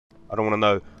I don't want to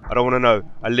know. I don't want to know.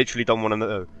 I literally don't want to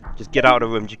know. Just get out of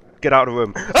the room. Just get out of the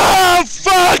room. Oh,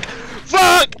 fuck!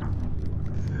 Fuck!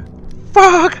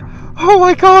 Fuck! Oh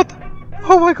my god!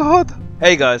 Oh my god!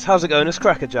 Hey guys, how's it going? It's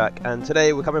Crackerjack, and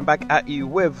today we're coming back at you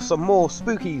with some more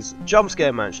Spookies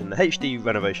Jumpscare Mansion, the HD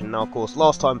renovation. Now, of course,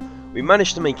 last time we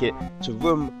managed to make it to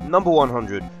room number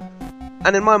 100,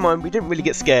 and in my mind, we didn't really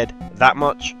get scared that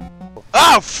much.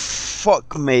 Oh,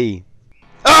 fuck me!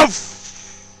 Oh,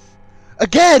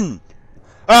 again!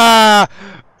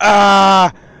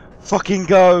 Fucking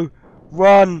go,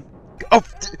 run! Oh,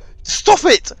 stop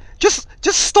it! Just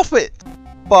stop it!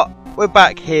 But we're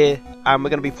back here, and we're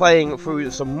going to be playing through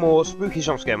some more Spooky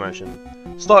Jumpscare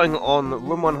Mansion, starting on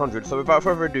room 100. So without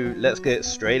further ado, let's get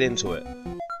straight into it.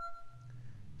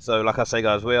 So, like I say,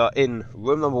 guys, we are in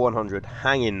room number 100.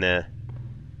 Hang in there.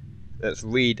 Let's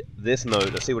read this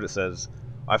note. Let's see what it says.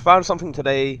 I found something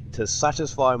today to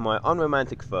satisfy my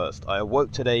unromantic thirst. I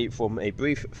awoke today from a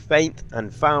brief faint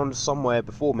and found somewhere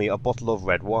before me a bottle of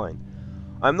red wine.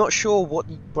 I'm not sure what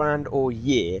brand or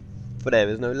year, for there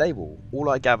is no label. All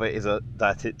I gather is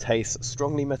that it tastes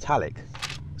strongly metallic.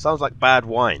 Sounds like bad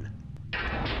wine.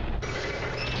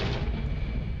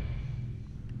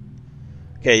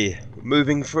 Okay,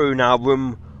 moving through now,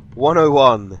 room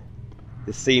 101.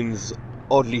 This seems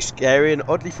oddly scary and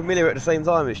oddly familiar at the same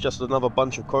time. It's just another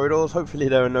bunch of corridors. Hopefully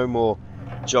there are no more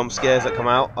jump scares that come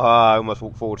out. I almost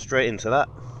walked forward straight into that.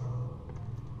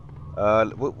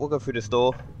 We'll go through this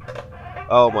door.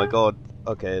 Oh my god.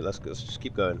 Okay, let's just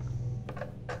keep going.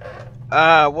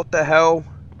 What the hell?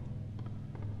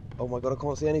 Oh my god, I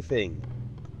can't see anything.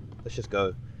 Let's just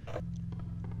go.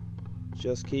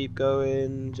 Just keep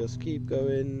going. Just keep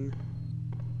going.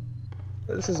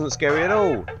 This isn't scary at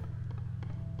all.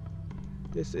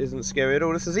 This isn't scary at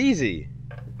all. This is easy.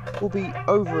 We'll be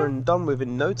over and done with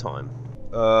in no time.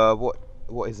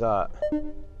 What is that?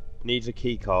 Needs a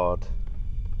key card.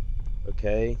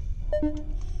 Okay.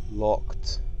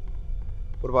 Locked.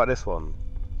 What about this one?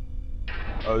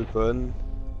 Open.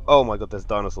 Oh my god, there's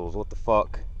dinosaurs. What the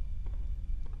fuck?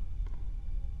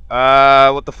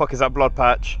 What the fuck is that blood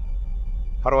patch?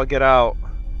 How do I get out?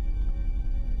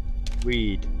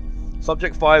 Read.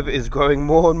 Subject 5 is growing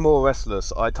more and more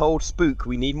restless. I told Spook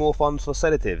we need more funds for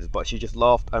sedatives, but she just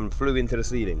laughed and flew into the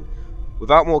ceiling.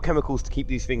 Without more chemicals to keep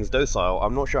these things docile,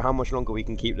 I'm not sure how much longer we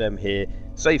can keep them here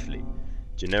safely.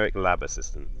 Generic lab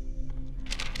assistant.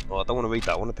 Oh, I don't want to read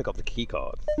that. I want to pick up the key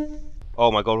card.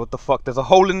 Oh my god, what the fuck? There's a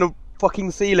hole in the fucking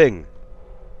ceiling!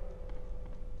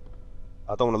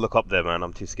 I don't want to look up there, man.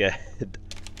 I'm too scared.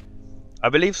 I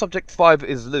believe subject 5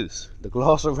 is loose. The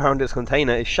glass around its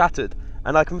container is shattered,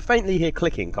 and I can faintly hear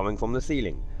clicking coming from the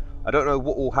ceiling. I don't know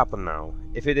what will happen now.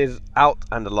 If it is out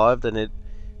and alive, then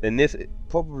this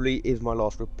probably is my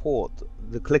last report.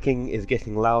 The clicking is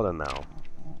getting louder now.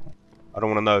 I don't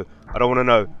want to know. I don't want to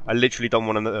know. I literally don't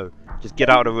want to know. Just get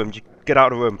out of the room. Just get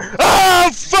out of the room.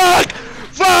 Oh, fuck!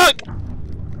 Fuck!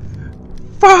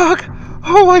 Fuck!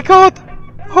 Oh my god!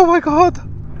 Oh my god!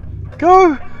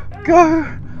 Go!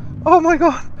 Go! Oh my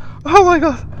god! Oh my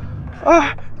god!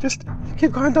 Just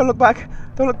keep going. Don't look back.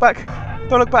 Don't look back.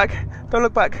 Don't look back. Don't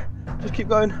look back. Just keep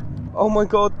going. Oh my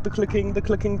god! The clicking. The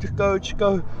clicking. Just go. Just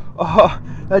go. Oh,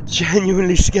 that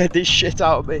genuinely scared this shit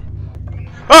out of me.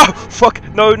 Oh fuck!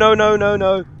 No! No! No! No!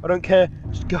 No! I don't care.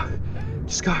 Just go.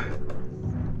 Just go.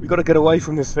 We gotta get away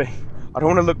from this thing. I don't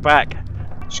want to look back.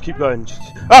 Just keep going. Just...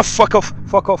 Oh, fuck off!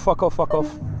 Fuck off! Fuck off! Fuck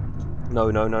off!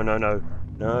 No! No! No! No! No!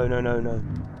 No! No! No!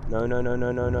 No! No! No! No!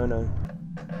 No! No! No! No!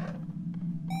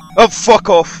 Oh, fuck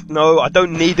off! No, I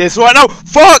don't need this right now!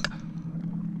 Fuck!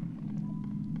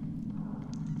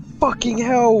 Fucking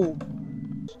hell!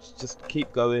 Just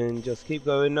keep going, just keep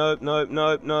going. Nope, nope,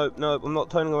 nope, nope, nope. I'm not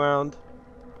turning around.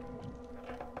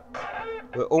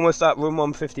 We're almost at room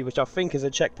 150, which I think is a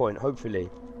checkpoint, hopefully.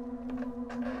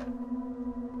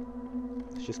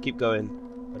 Let's just keep going.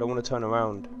 I don't want to turn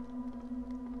around.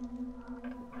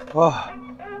 Oh.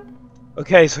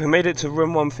 Okay, so we made it to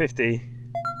room 150.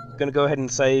 Gonna go ahead and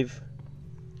save.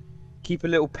 Keep a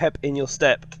little pep in your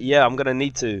step. Yeah, I'm gonna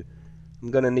need to.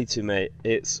 I'm gonna need to, mate.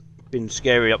 It's been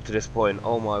scary up to this point.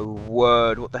 Oh my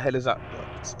word, what the hell is that?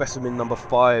 Specimen number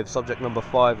 5, subject number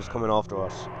 5 is coming after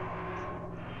us.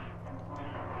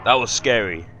 That was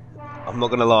scary. I'm not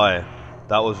gonna lie.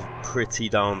 That was pretty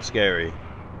damn scary.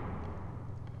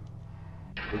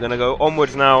 We're gonna go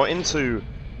onwards now into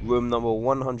room number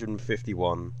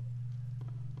 151.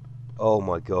 Oh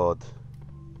my god.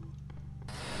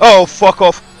 Oh, fuck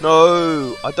off!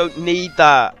 No! I don't need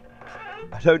that!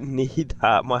 I don't need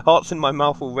that. My heart's in my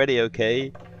mouth already,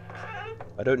 okay?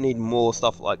 I don't need more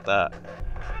stuff like that.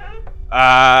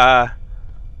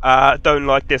 Don't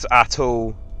like this at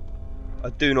all. I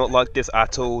do not like this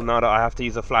at all now that I have to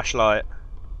use a flashlight.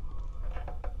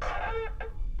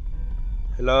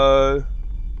 Hello?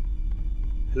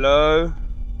 Hello?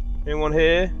 Anyone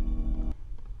here?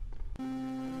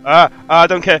 I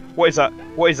don't care. What is that?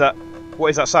 What is that? What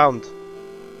is that sound?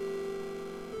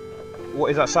 What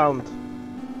is that sound?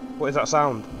 What is that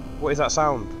sound? What is that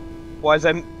sound? Why is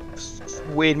there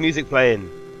weird music playing?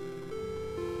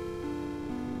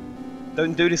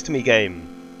 Don't do this to me, game.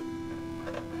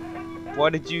 Why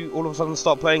did you all of a sudden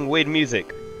start playing weird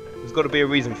music? There's got to be a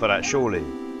reason for that, surely.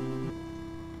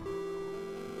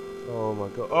 Oh my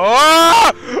god.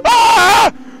 Oh!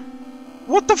 Ah!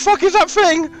 What the fuck is that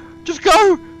thing? Just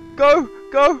go! Go!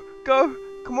 Go! Go!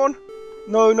 Come on!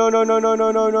 No, no, no, no, no,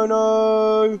 no, no, no,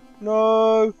 no!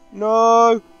 No!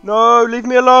 No! No! Leave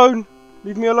me alone!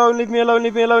 Leave me alone! Leave me alone!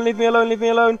 Leave me alone! Leave me alone! Leave me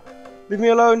alone! Leave me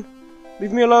alone!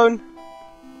 Leave me alone!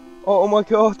 Oh my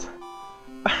god!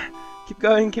 Keep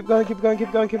going! Keep going! Keep going!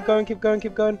 Keep going! Keep going! Keep going!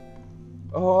 Keep going!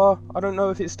 Oh, I don't know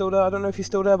if it's still there. I don't know if he's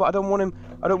still there, but I don't want him.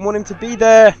 I don't want him to be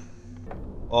there.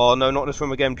 Oh no, not this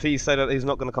room again. Please say that he's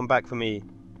not going to come back for me.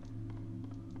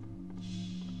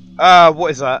 Ah,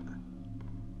 what is that?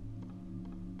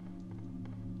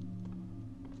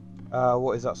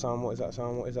 What is that sound? What is that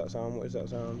sound? What is that sound? What is that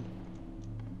sound?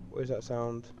 What is that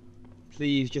sound?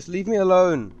 Please, just leave me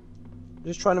alone. I'm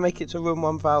just trying to make it to room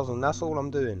 1000. That's all I'm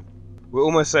doing. We're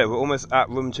almost there. We're almost at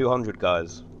room 200,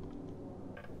 guys.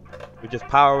 We're just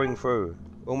powering through.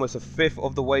 Almost a fifth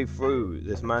of the way through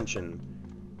this mansion.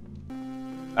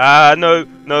 No,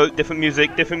 no, different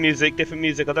music, different music, different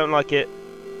music. I don't like it.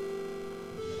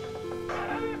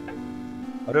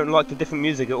 I don't like the different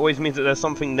music. It always means that there's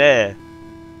something there.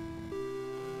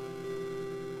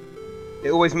 It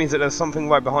always means that there's something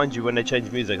right behind you when they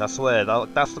change music. I swear,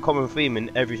 that's the common theme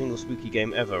in every single spooky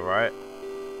game ever, right?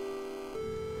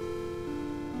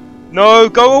 No,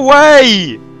 go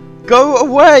away! Go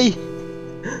away!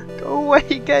 Go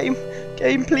away, game!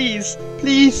 Game, please!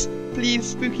 Please!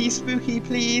 Please, spooky, spooky,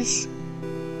 please!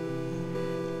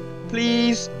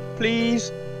 Please!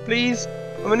 Please! Please!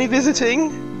 I'm only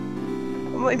visiting!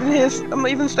 I'm not even here, I'm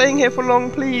not even staying here for long,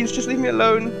 please! Just leave me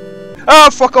alone! Ah,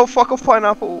 fuck off,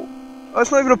 pineapple! Oh, it's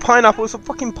not even a pineapple, it's a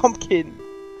fucking pumpkin!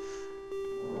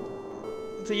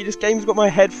 See, this game's got my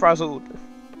head frazzled.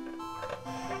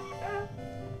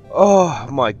 Oh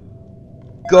my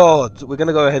god, we're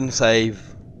gonna go ahead and save.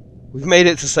 We've made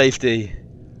it to safety.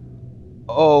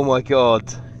 Oh my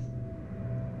god.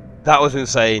 That was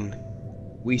insane.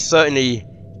 We certainly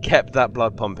kept that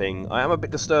blood pumping. I am a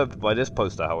bit disturbed by this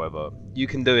poster, however. You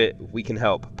can do it, we can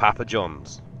help. Papa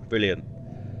John's. Brilliant.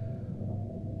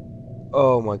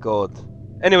 Oh my god.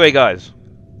 Anyway, guys,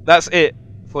 that's it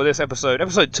for this episode.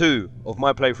 Episode 2 of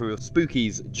my playthrough of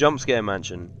Spooky's Jump Scare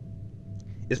Mansion.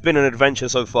 It's been an adventure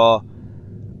so far.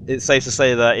 It's safe to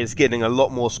say that it's getting a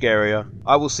lot more scarier.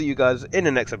 I will see you guys in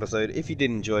the next episode. If you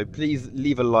did enjoy, please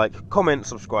leave a like, comment,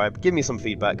 subscribe, give me some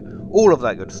feedback, all of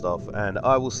that good stuff, and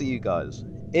I will see you guys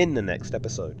in the next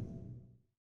episode.